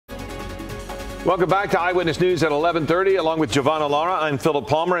Welcome back to Eyewitness News at 11:30. Along with Giovanna Lara, I'm Philip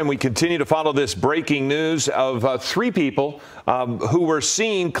Palmer, and we continue to follow this breaking news of three people who were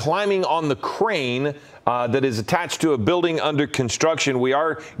seen climbing on the crane that is attached to a building under construction. We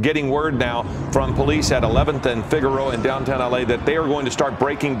are getting word now from police at 11th and Figueroa in downtown LA that they are going to start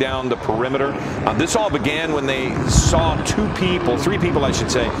breaking down the perimeter. This all began when they saw three people I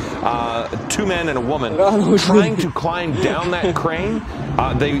should say, two men and a woman trying to climb down that crane.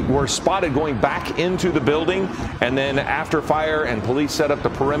 They were spotted going back into the building, and then after fire and police set up the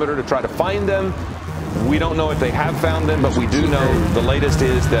perimeter to try to find them. We don't know if they have found them, but we do know the latest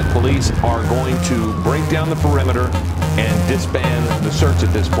is that police are going to break down the perimeter and disband the search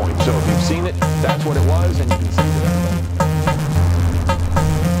at this point. So if you've seen it, that's what it was, and you can see that.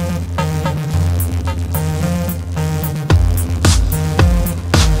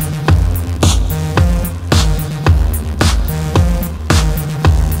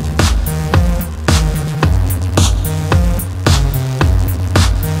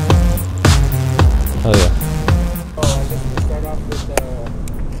 Oh yeah. Oh, I guess we start off with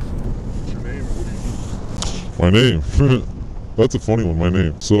your name. What do you do? My name? That's a funny one, my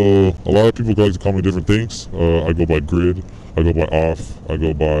name. So, a lot of people like to call me different things. I go by Grid, I go by Off, I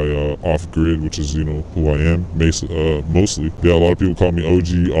go by OFFGRID, which is, you know, who I am, mostly. Yeah, a lot of people call me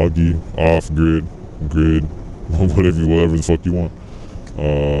OG, Augie, OFFGRID, Grid, whatever the fuck you want.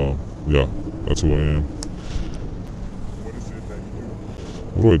 Yeah, that's who I am. What is it that you do?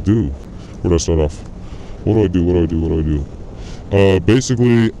 What do I do? Where do I start off? What do I do?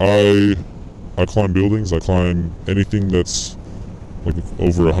 Basically, I climb buildings. I climb anything that's like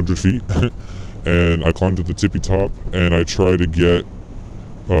over 100 feet, and I climb to the tippy top, and I try to get,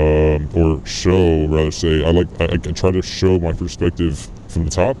 or show, rather say, I can try to show my perspective from the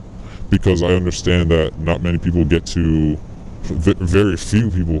top, because I understand that not many people get to, very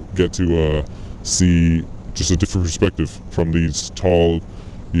few people get to see just a different perspective from these tall,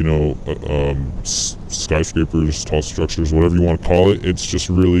 you know, skyscrapers, tall structures, whatever you want to call it. It's just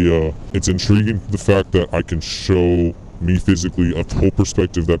really, it's intriguing, the fact that I can show me physically a whole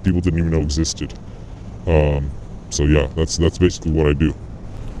perspective that people didn't even know existed. So yeah, that's basically what I do.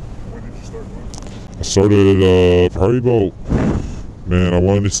 When did you start doing? I started probably about, man, I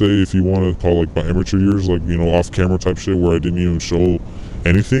wanted to say, if you want to call like my amateur years, like, you know, off camera type shit where I didn't even show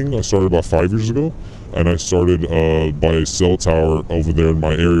anything. I started about 5 years ago. And I started by a cell tower over there in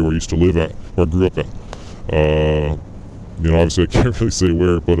my area where I used to live at, where I grew up at. You know, obviously I can't really say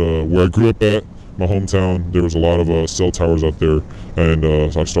where, but where I grew up at, my hometown, there was a lot of cell towers out there, and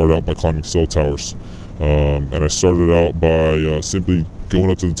so I started out by climbing cell towers. And I started out by simply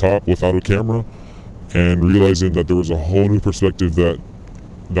going up to the top without a camera and realizing that there was a whole new perspective that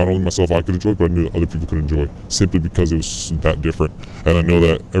not only myself I could enjoy, but I knew other people could enjoy, simply because it was that different. And I know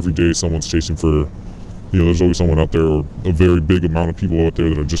that every day someone's chasing for, you know, there's always someone out there, or a very big amount of people out there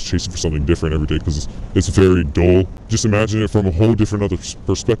that are just chasing for something different every day, because it's very dull. Just imagine it from a whole different other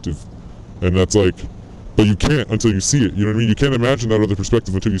perspective. And that's like, but you can't until you see it, you know what I mean? You can't imagine that other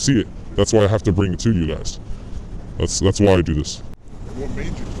perspective until you see it. That's why I have to bring it to you guys. That's why I do this. And what made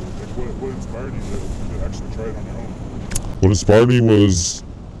you do it? Like, what inspired you to actually try it on your own? What inspired me was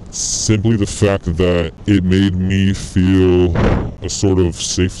simply the fact that it made me feel a sort of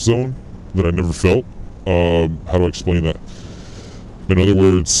safe zone that I never felt. How do I explain that? In other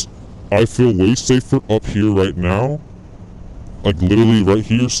words, I feel way safer up here right now, like literally right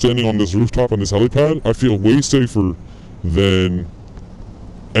here, standing on this rooftop on this helipad. I feel way safer than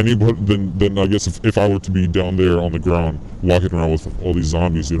anybody, than I guess if I were to be down there on the ground walking around with all these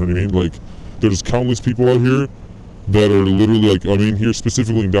zombies, you know what I mean? Like, there's countless people out here that are literally, like, I mean, here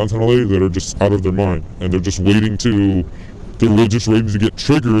specifically in downtown LA, that are just out of their mind, and they're just waiting to get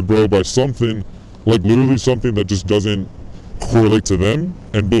triggered, bro, by something, like literally something that just doesn't correlate to them,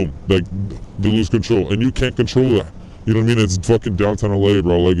 and boom, like, they lose control, and you can't control that. You know what I mean? It's fucking downtown LA,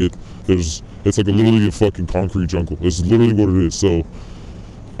 bro. Like, it's like literally a fucking concrete jungle. It's literally what it is. So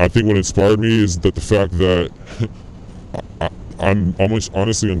I think what inspired me is that the fact that I'm almost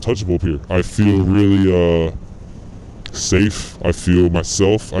honestly untouchable up here. I feel really safe. I feel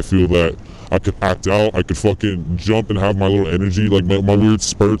myself. I feel that I could act out. I could fucking jump and have my little energy, like my weird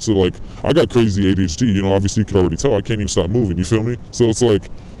spurts of, like, I got crazy ADHD, you know, obviously you could already tell. I can't even stop moving, you feel me? So it's like,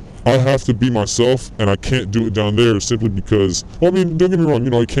 I have to be myself, and I can't do it down there simply because, well, I mean, don't get me wrong, you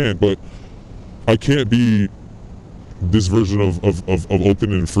know, I can, but I can't be this version of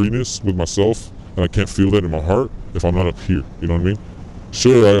open and freeness with myself, and I can't feel that in my heart if I'm not up here, you know what I mean?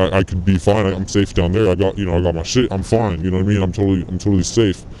 Sure, I could be fine, I'm safe down there, I got my shit, I'm fine, you know what I mean? I'm totally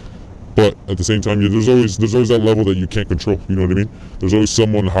safe. But at the same time, there's always that level that you can't control. You know what I mean? There's always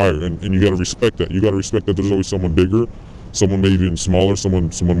someone higher, and you gotta respect that. You gotta respect that there's always someone bigger, someone maybe even smaller,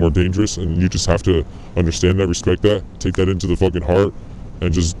 someone more dangerous, and you just have to understand that, respect that, take that into the fucking heart,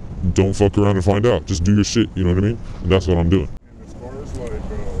 and just don't fuck around and find out. Just do your shit. You know what I mean? And that's what I'm doing. And as far as like, I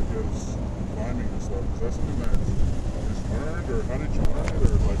guess climbing and stuff, is that something that you just learned, or how did you learn it,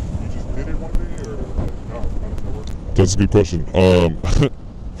 or like you just did it one day, or like no, how did that work? That's a good question.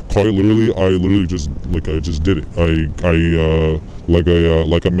 Quite literally, I just did it.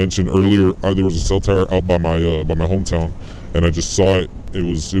 Like I mentioned earlier, there was a cell tower out by my hometown, and I just saw it. It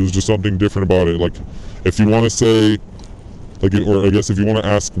was just something different about it. Like, if you want to say, like, or I guess if you want to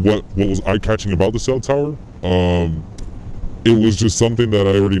ask what was eye-catching about the cell tower, it was just something that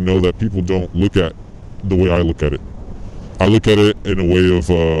I already know that people don't look at the way I look at it. I look at it in a way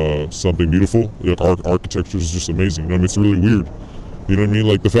of something beautiful. Like, architecture is just amazing. You know what I mean? It's really weird. You know what I mean?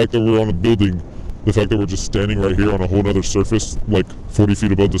 Like, the fact that we're on a building, the fact that we're just standing right here on a whole other surface, like 40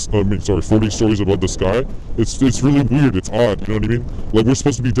 feet above the, 40 stories above the sky. It's really weird. It's odd. You know what I mean? Like, we're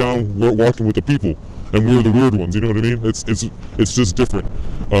supposed to be down, we're walking with the people, and we're the weird ones. You know what I mean? It's just different.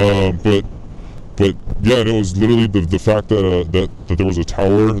 But yeah, and it was literally the fact that there was a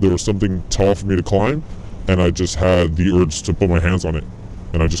tower, there was something tall for me to climb, and I just had the urge to put my hands on it,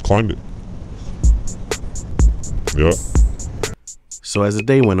 and I just climbed it. Yeah. So as the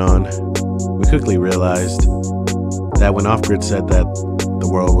day went on, we quickly realized that when OFFGRID said that the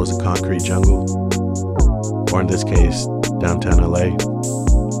world was a concrete jungle, or in this case, downtown LA,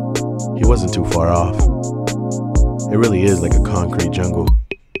 he wasn't too far off. It really is like a concrete jungle.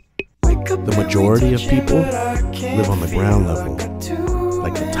 The majority of people live on the ground level,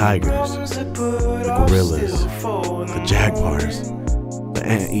 like the tigers, the gorillas, the jaguars, the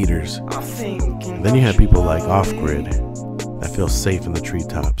anteaters. And then you have people like OFFGRID that feel safe in the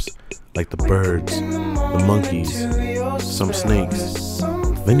treetops, like the birds, the monkeys, some snakes.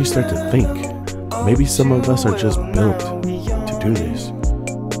 Then you start to think, maybe some of us are just built to do this.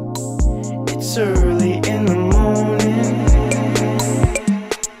 It's early in the morning.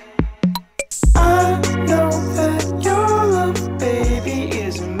 I know that your love, baby,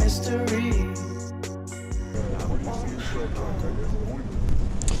 is a mystery.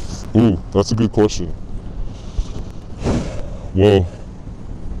 Ooh, that's a good question. Well,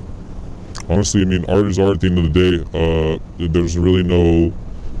 honestly, I mean, art is art at the end of the day. There's really no...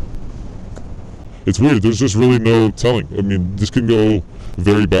 It's weird, there's just really no telling. I mean, this can go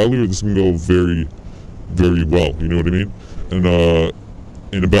very badly or this can go very, very well, you know what I mean? And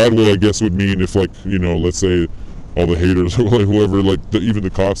in a bad way, I guess, would mean if, like, you know, let's say all the haters or like whoever, like even the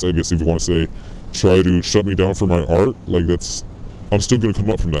cops, I guess, if you want to say, try to shut me down for my art, like, that's... I'm still gonna come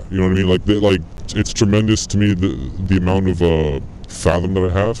up from that. You know what I mean? Like it's tremendous to me the amount of fathom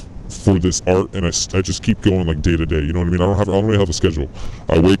that I have for this art, and I just keep going like day to day. You know what I mean? I don't really have a schedule.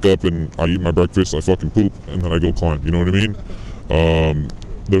 I wake up and I eat my breakfast, I fucking poop, and then I go climb. You know what I mean?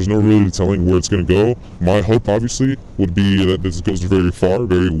 There's no really telling where it's gonna go. My hope, obviously, would be that this goes very far,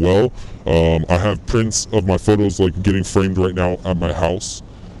 very well. I have prints of my photos like getting framed right now at my house.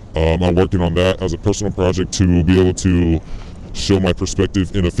 I'm working on that as a personal project to be able to show my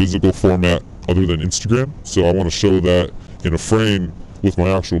perspective in a physical format other than Instagram. So I want to show that in a frame with my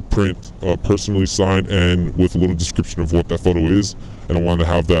actual print, personally signed, and with a little description of what that photo is. And I want to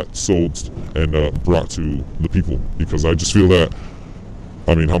have that sold and brought to the people, because I just feel that,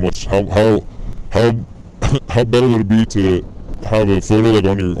 I mean, how better would it be to have a photo like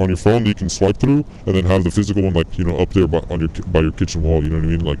on your phone that you can swipe through, and then have the physical one, like, you know, up there by your kitchen wall. You know what I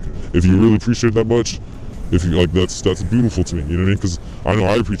mean? Like, if you really appreciate that much, if you like, that's beautiful to me. You know what I mean? Because I know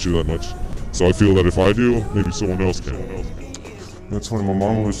I appreciate that much. So I feel that if I do, maybe someone else can. That's when my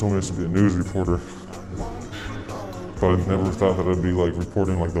mom always told me I should be a news reporter. But I never thought that I'd be like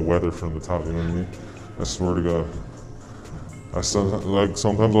reporting like the weather from the top. You know what I mean? I swear to God.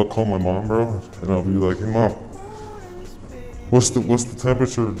 Sometimes I'll call my mom, bro, and I'll be like, "Hey, Mom, what's the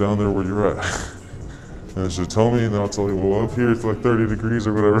temperature down there where you're at?" And she'll tell me, and then I'll tell you, well, up here it's like 30 degrees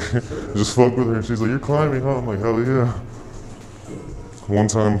or whatever. Just fuck with her, and she's like, "You're climbing, huh?" I'm like, "Hell yeah." One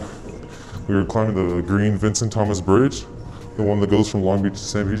time, we were climbing the green Vincent Thomas Bridge, the one that goes from Long Beach to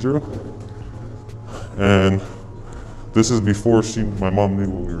San Pedro. And this is before my mom knew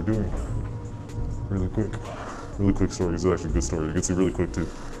what we were doing. Really quick story. It's actually a good story. It gets you really quick too,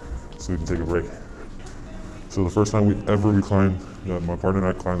 so we can take a break. So the first time we climbed, my partner and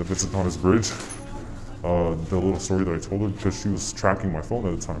I climbed the Vincent Thomas Bridge. The little story that I told her, because she was tracking my phone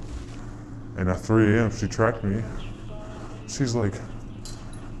at the time. And at 3 a.m. she tracked me. She's like,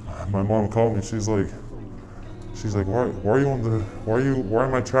 my mom called me, she's like, She's like, why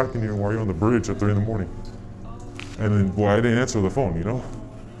am I tracking you? Why are you on the bridge at 3 in the morning? And then, well, I didn't answer the phone, you know?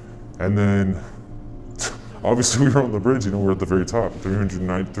 And then, obviously we were on the bridge, you know, we're at the very top,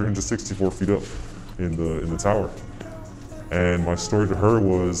 364 feet up in the tower. And my story to her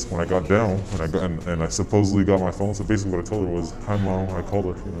was, when I got down, and I supposedly got my phone, so basically what I told her was, hi mom, I called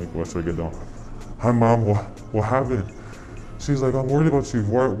her, you know, like, why should I get down? Hi mom, what happened? She's like, I'm worried about you,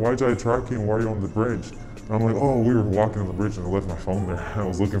 why did I track you and why are you on the bridge? And I'm like, oh, we were walking on the bridge and I left my phone there. I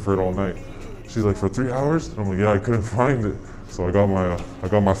was looking for it all night. She's like, for 3 hours? And I'm like, yeah, I couldn't find it. So I got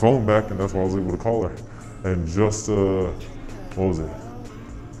my phone back, and that's why I was able to call her. And just, what was it?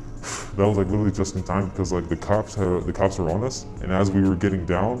 That was like literally just in time, because like the cops were on us, and as we were getting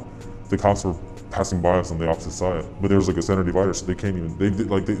down, the cops were passing by us on the opposite side. But there was like a center divider, so they can't even.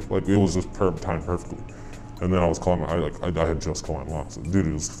 It was just timed perfectly. And then I was calling I had just called my mom. So dude,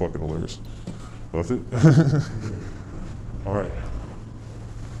 it was fucking hilarious. That's it. All right.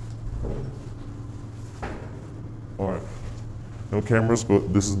 All right. No cameras,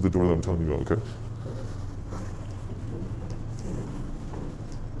 but this is the door that I'm telling you about. Okay.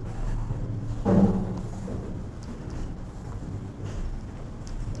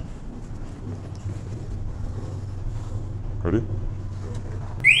 Ready?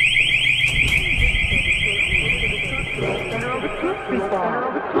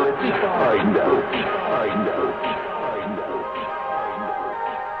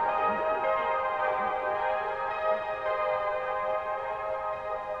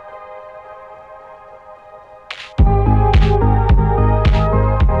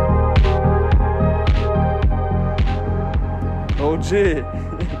 OG,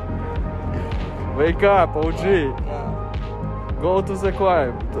 wake up, OG. Go to the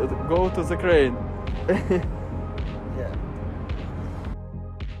climb, go to the crane. Yeah.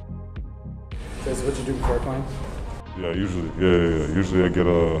 So that's what you do before climb? Yeah, usually. Yeah. Usually I get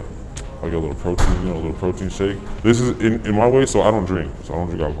a little protein, you know, a little protein shake. This is in my way, so I don't drink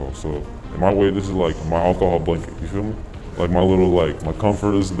alcohol. So in my way, this is like my alcohol blanket. You feel me? Like my little my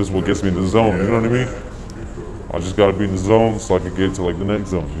comfort is this is what gets me in the zone. You know what I mean? I just gotta be in the zone so I can get to like the next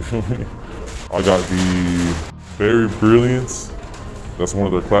zone. You feel me? I got the Berry Brilliance. That's one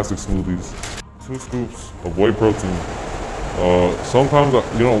of their classic smoothies. 2 scoops of whey protein. Sometimes,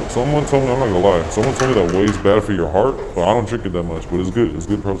 someone told me, I'm not gonna lie, someone told me that whey is bad for your heart, but I don't drink it that much, but it's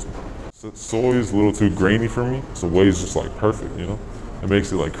good protein. Soy is a little too grainy for me, so whey is just like perfect, you know? It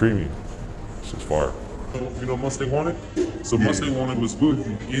makes it like creamy. It's just fire. You know Mustang Wanted? So Mustang Wanted was booth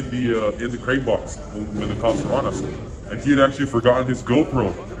in the crate box when the cops were on us. And he had actually forgotten his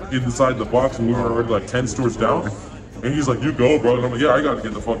GoPro inside the box, and we were already like 10 stores down. And he's like, you go, bro. And I'm like, yeah, I gotta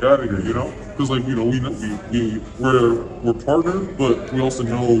get the fuck out of here, you know? Because like, you know, we're partners, but we also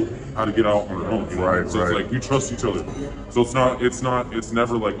know how to get out on our own. You know? Right, so it's like, we trust each other. So it's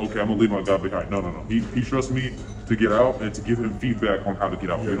never like, okay, I'm gonna leave my guy behind. No. He trusts me to get out and to give him feedback on how to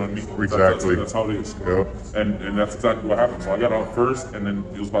get out. You know what I mean? Exactly. That's how it is. Yep. And that's exactly what happened. So I got out first, and then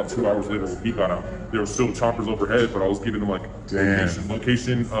it was about 2 hours later when he got out. There were still choppers overhead, but I was giving him like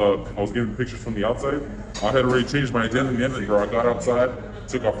location. I was giving pictures from the outside. I had already changed my identity and everything, bro. I got outside,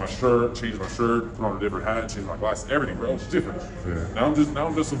 took off my shirt, changed my shirt, put on a different hat, changed my glasses, everything, bro. It's different. Yeah. Now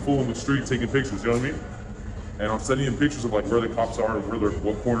I'm just some fool in the street taking pictures. You know what I mean? And I'm sending him pictures of like where the cops are, and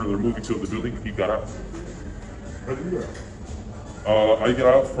what corner they're moving to of the building. He got out. How do you do that? I get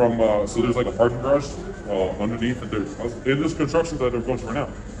out from, so there's like a parking garage underneath, and in this construction that I'm going to right now.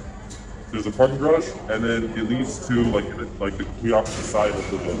 There's a parking garage, and then it leads to like the opposite side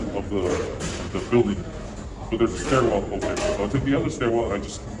of the building. But there's a stairwell over there. So I took the other stairwell and I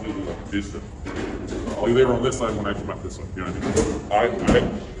just completely ditched it. Like they were on this side when I came out this way. You know what I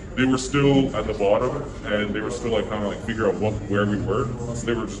mean? They were still at the bottom, and they were still like kind of like figure out where we were. So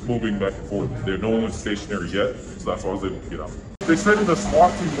they were just moving back and forth. No one was stationary yet, so that's why I was able to get out. They sent in the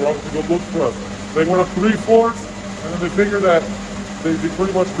SWAT team for us to go look for us. They went up 3 floors, and then they figured that they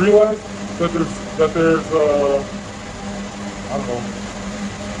pretty much realized that there's I don't know.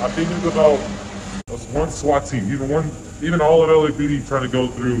 I think there's about one SWAT team, even all of LAPD trying to go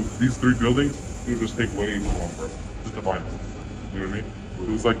through these 3 buildings. It would just take way too long for us just to find them. You know what I mean? It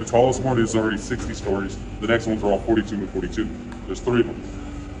was like the tallest one is already 60 stories. The next ones are all 42 and 42. There's 3 of them.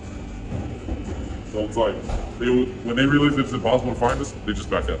 So it's like, when they realized it was impossible to find us, they just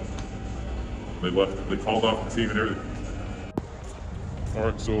backed out. They left. They called off the team and everything. All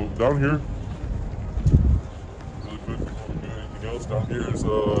right, so down here, really quick before we do anything else, down here is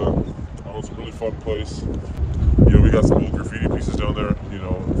it's a really fun place. You know, we got some old graffiti pieces down there. You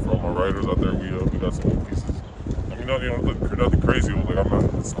know, for all my writers out there, we got some old pieces. I mean, nothing crazy. Like I'm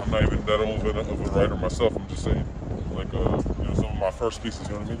not even that old of a writer myself. I'm just saying, like some of my first pieces.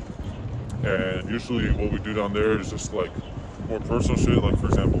 You know what I mean? And usually, what we do down there is just like more personal shit. Like for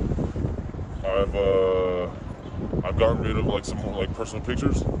example, I've gotten rid of like some more like personal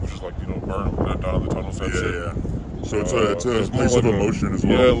pictures, which is like burn down in the tunnel type shit. Yeah. So it's a place of emotion as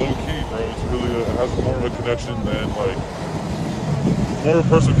well. Yeah, low key, bro. It's really it has more of a connection than like more of a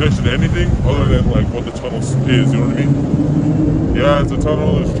personal connection to anything other than like what the tunnel is. You know what I mean? Yeah, it's a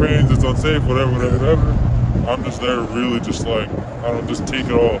tunnel. There's trains. It's unsafe. Whatever. I'm just there, really, just like I don't just take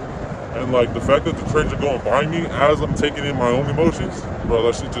it all. And like the fact that the trains are going by me as I'm taking in my own emotions, bro,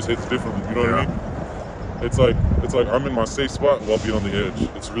 that shit just hits differently. You know what I mean? It's like I'm in my safe spot while being on the edge.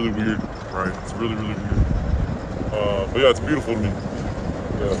 It's really weird. Right. It's really weird. But yeah, it's beautiful to me.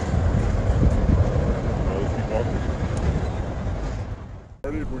 Yeah. Let's keep walking.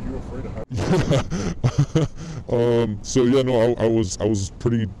 Were you afraid of heights? So yeah, no, I was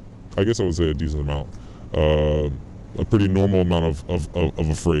pretty. I guess I would say a decent amount. A pretty normal amount of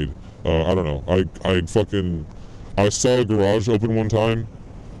afraid. I don't know. I saw a garage open one time,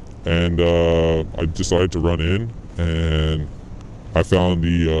 and I decided to run in, and I found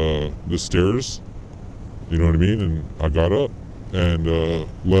the stairs. You know what I mean? And I got up, and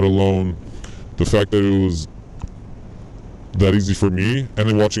let alone the fact that it was that easy for me, and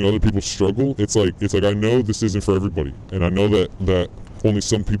then watching other people struggle. It's like I know this isn't for everybody, and I know that only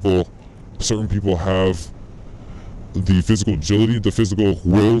certain people have the physical agility, the physical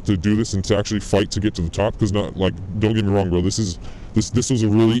will to do this and to actually fight to get to the top. Because not like, don't get me wrong, bro. This was a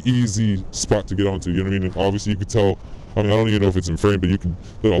really easy spot to get onto. You know what I mean? And obviously, you could tell. I mean, I don't even know if it's in frame, but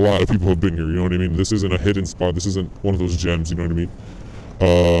a lot of people have been here. You know what I mean? This isn't a hidden spot. This isn't one of those gems. You know what I mean?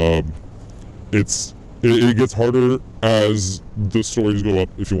 It gets harder as the stories go up,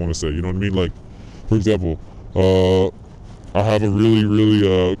 if you want to say. You know what I mean? Like, for example, I have a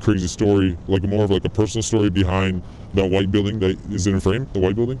really crazy story, like more of like a personal story behind that white building that is in frame, the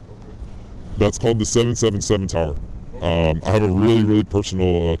white building. That's called the 777 Tower. I have a really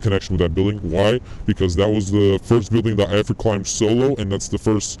personal connection with that building. Why? Because that was the first building that I ever climbed solo, and that's the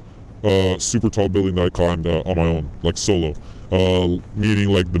first super tall building that I climbed on my own, like solo. Meaning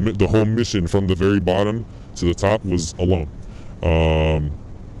like the whole mission from the very bottom to the top was alone.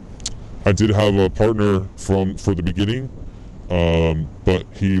 I did have a partner for the beginning, but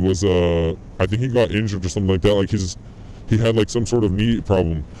he was I think he got injured or something like that. Like he had like some sort of knee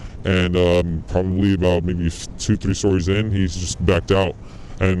problem, and probably about maybe 2-3 stories in, he's just backed out.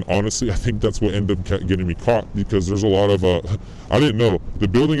 And honestly, I think that's what ended up getting me caught, because there's a lot of I didn't know the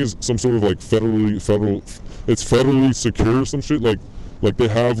building is some sort of like it's federally secure or some shit. Like they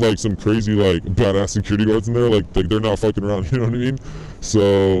have like some crazy like badass security guards in there. Like they're not fucking around. You know what I mean?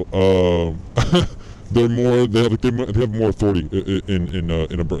 So they have more authority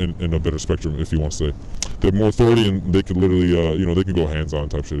in a better spectrum, if you want to say. They have more authority, and they can literally they can go hands on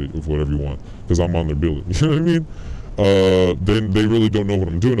type shit with whatever you want, because I'm on their building. You know what I mean? Then they really don't know what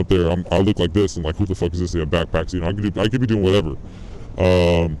I'm doing up there. I look like this, and like, who the fuck is this? They have backpacks. I could be doing whatever.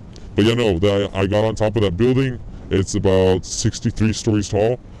 But yeah, no, I got on top of that building. It's about 63 stories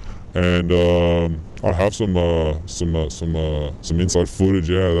tall, and I have some inside footage.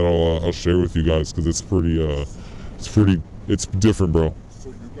 Yeah, that I'll share with you guys, because it's different, bro. So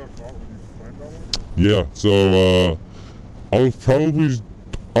you got caught when you climbed that one? Yeah. So I'll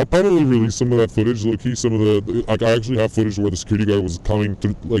probably release some of that footage, low key. Some of the I actually have footage where the security guard was coming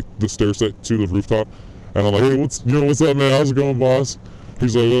through like the stair set to the rooftop, and I'm like, hey, what's up, man? How's it going, boss?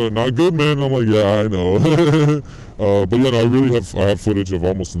 He's like, not good, man. I'm like, yeah, I know. But yeah, no, I have footage of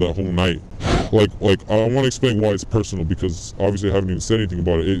almost that whole night. Like I want to explain why it's personal, because obviously I haven't even said anything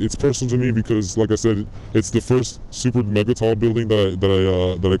about it. It's personal to me because, like I said, it's the first super mega tall building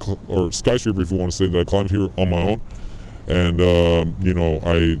or skyscraper, if you want to say, that I climbed here on my own. And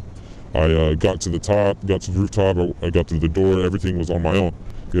I got to the top, got to the rooftop, I got through the door. Everything was on my own.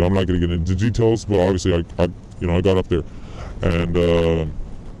 I'm not gonna get into details, but obviously I got up there, and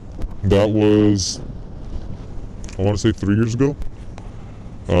that was, I want to say 3 years ago.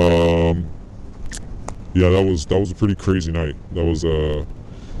 Yeah, that was a pretty crazy night. That was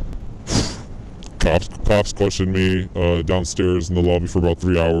cops questioned me downstairs in the lobby for about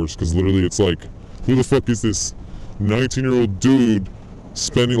 3 hours, because literally it's like, who the fuck is this 19-year-old dude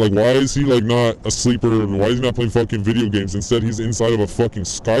spending, like, why is he like not a sleeper, and why is he not playing fucking video games? Instead he's inside of a fucking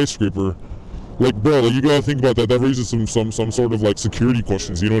skyscraper. Like, bro, like, you gotta think about that. That raises some sort of like security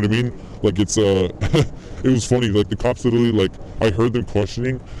questions, you know what I mean? Like, it's it was funny, like the cops literally, like, I heard them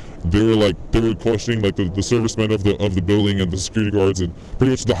questioning. They were questioning like the servicemen of the building and the security guards and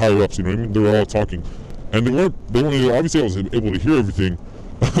pretty much the higher ups, you know what I mean? They were all talking, And they weren't obviously I was able to hear everything.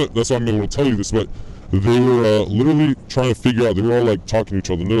 That's why I'm able to tell you this, but they were literally trying to figure out, they were all like talking to each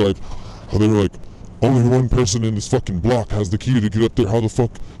other, and they were like, only one person in this fucking block has the key to get up there. How the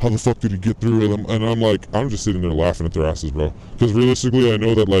fuck did he get through it? And I'm like, I'm just sitting there laughing at their asses, bro. Because realistically, I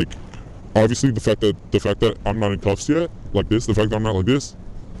know that, like, obviously the fact that I'm not in cuffs yet, like this, the fact that I'm not like this,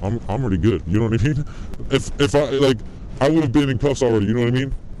 I'm already good. You know what I mean? If I, like, I would have been in cuffs already. You know what I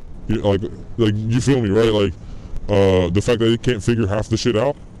mean? Like you feel me, right? Like, the fact that they can't figure half the shit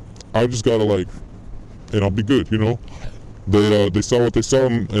out, I just gotta, like, and I'll be good. You know? They saw what they saw,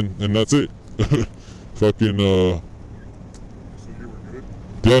 and that's it. Fucking So you were good?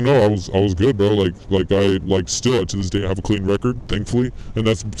 yeah, no, I was good, bro. Like still to this day I have a clean record, thankfully, and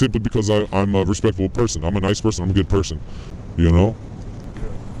that's simply because I'm a respectable person. I'm a nice person. I'm a good person, you know.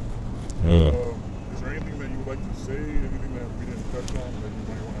 Yeah. Is there anything that you would like to say? Anything that we didn't touch on that you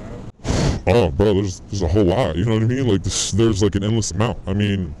might want to add? Oh, bro, there's a whole lot. You know what I mean? Like there's like an endless amount. I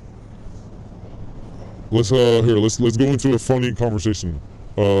mean, let's go into a funny conversation.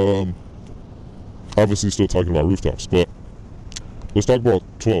 Obviously still talking about rooftops, but let's talk about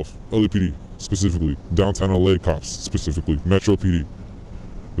 12 LAPD specifically, downtown LA cops specifically, Metro PD.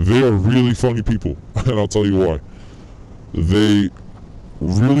 They are really funny people, and I'll tell you why. They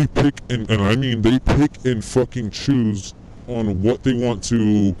really pick and I mean they pick and fucking choose on what they want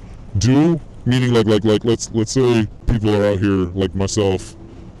to do. Meaning like let's say people are out here like myself,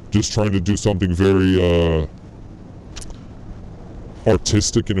 just trying to do something very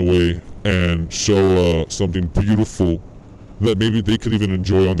artistic in a way and show something beautiful that maybe they could even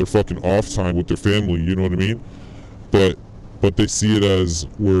enjoy on their fucking off time with their family, you know what I mean? But they see it as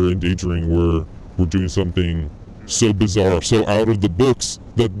we're endangering, we're doing something so bizarre, so out of the books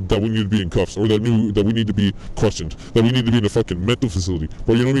that we need to be in cuffs, or that we need to be questioned, that we need to be in a fucking mental facility.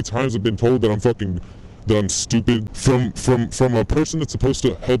 But you know how many times I've been told that I'm stupid from a person that's supposed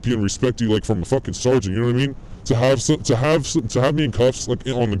to help you and respect you, like from a fucking sergeant, you know what I mean? To have me in cuffs, like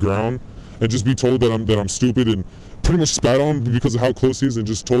on the ground, and just be told that I'm stupid and pretty much spat on because of how close he is, and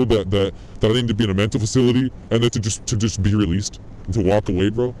just told that I need to be in a mental facility, and then to just be released and to walk away,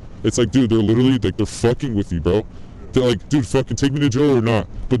 bro. It's like, dude, they're literally like they're fucking with you, bro. They're like, dude, fucking take me to jail or not,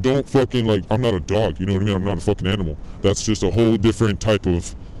 but don't fucking, like, I'm not a dog, you know what I mean? I'm not a fucking animal. That's just a whole different type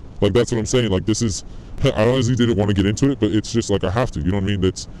of, like, that's what I'm saying. Like, this is, I honestly didn't want to get into it, but it's just like I have to, you know what I mean?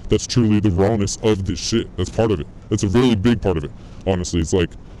 That's truly the rawness of this shit. That's part of it. That's a really big part of it. Honestly, it's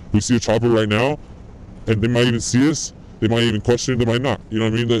like we see a chopper right now, and they might even see us. They might even question it. They might not. You know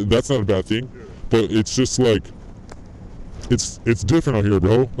what I mean? That's not a bad thing, but it's just like it's different out here,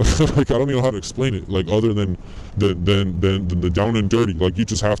 bro. Like I don't know how to explain it. Like other than the down and dirty. Like you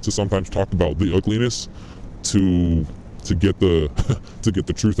just have to sometimes talk about the ugliness to get the to get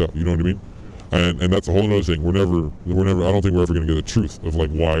the truth out. You know what I mean? And that's a whole other thing. We're never. I don't think we're ever gonna get the truth of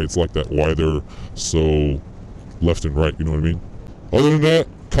like why it's like that. Why they're so left and right. You know what I mean? Other than that,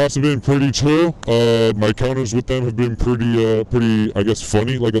 cops have been pretty chill. My encounters with them have been pretty, I guess,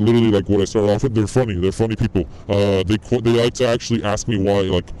 funny. Like literally, like what I started off with, they're funny. They're funny people. They like to actually ask me why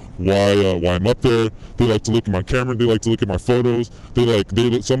I'm up there. They like to look at my camera. They like to look at my photos.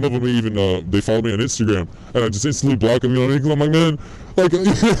 Some of them even they follow me on Instagram, and I just instantly block them. You know what I mean? 'Cause I'm like, man, like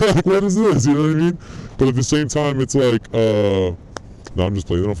what is this? You know what I mean? But at the same time, it's like, no, I'm just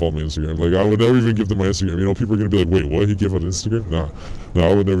playing. They don't follow me on Instagram. Like, I would never even give them my Instagram. You know, people are going to be like, wait, what? He gave out Instagram? No,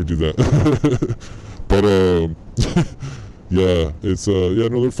 I would never do that. But, yeah, it's, yeah,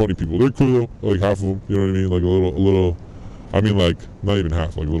 no, they're funny people. They're cool, though. Like, half of them, you know what I mean? Like, a little, I mean, like, not even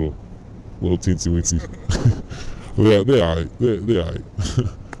half, like, little teensy-weensy. Yeah, they aight.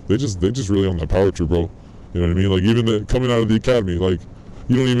 They just really on that power trip, bro. You know what I mean? Like, even coming out of the academy, like,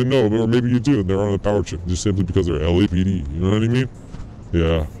 you don't even know, or maybe you do, and they're on a power trip, just simply because they're LAPD, you know what I mean?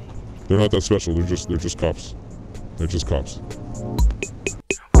 Yeah, they're not that special. They're just cops. They're just cops.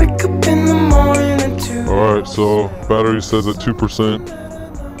 Wake up in the morning at 2. All right, so battery says at 2%.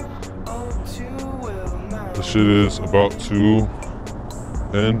 The shit is about to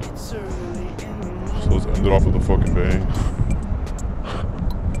end. So let's end it off with a fucking bang.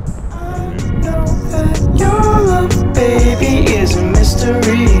 Know that your love, baby, is a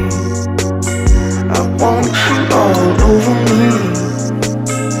mystery. I want you all over me.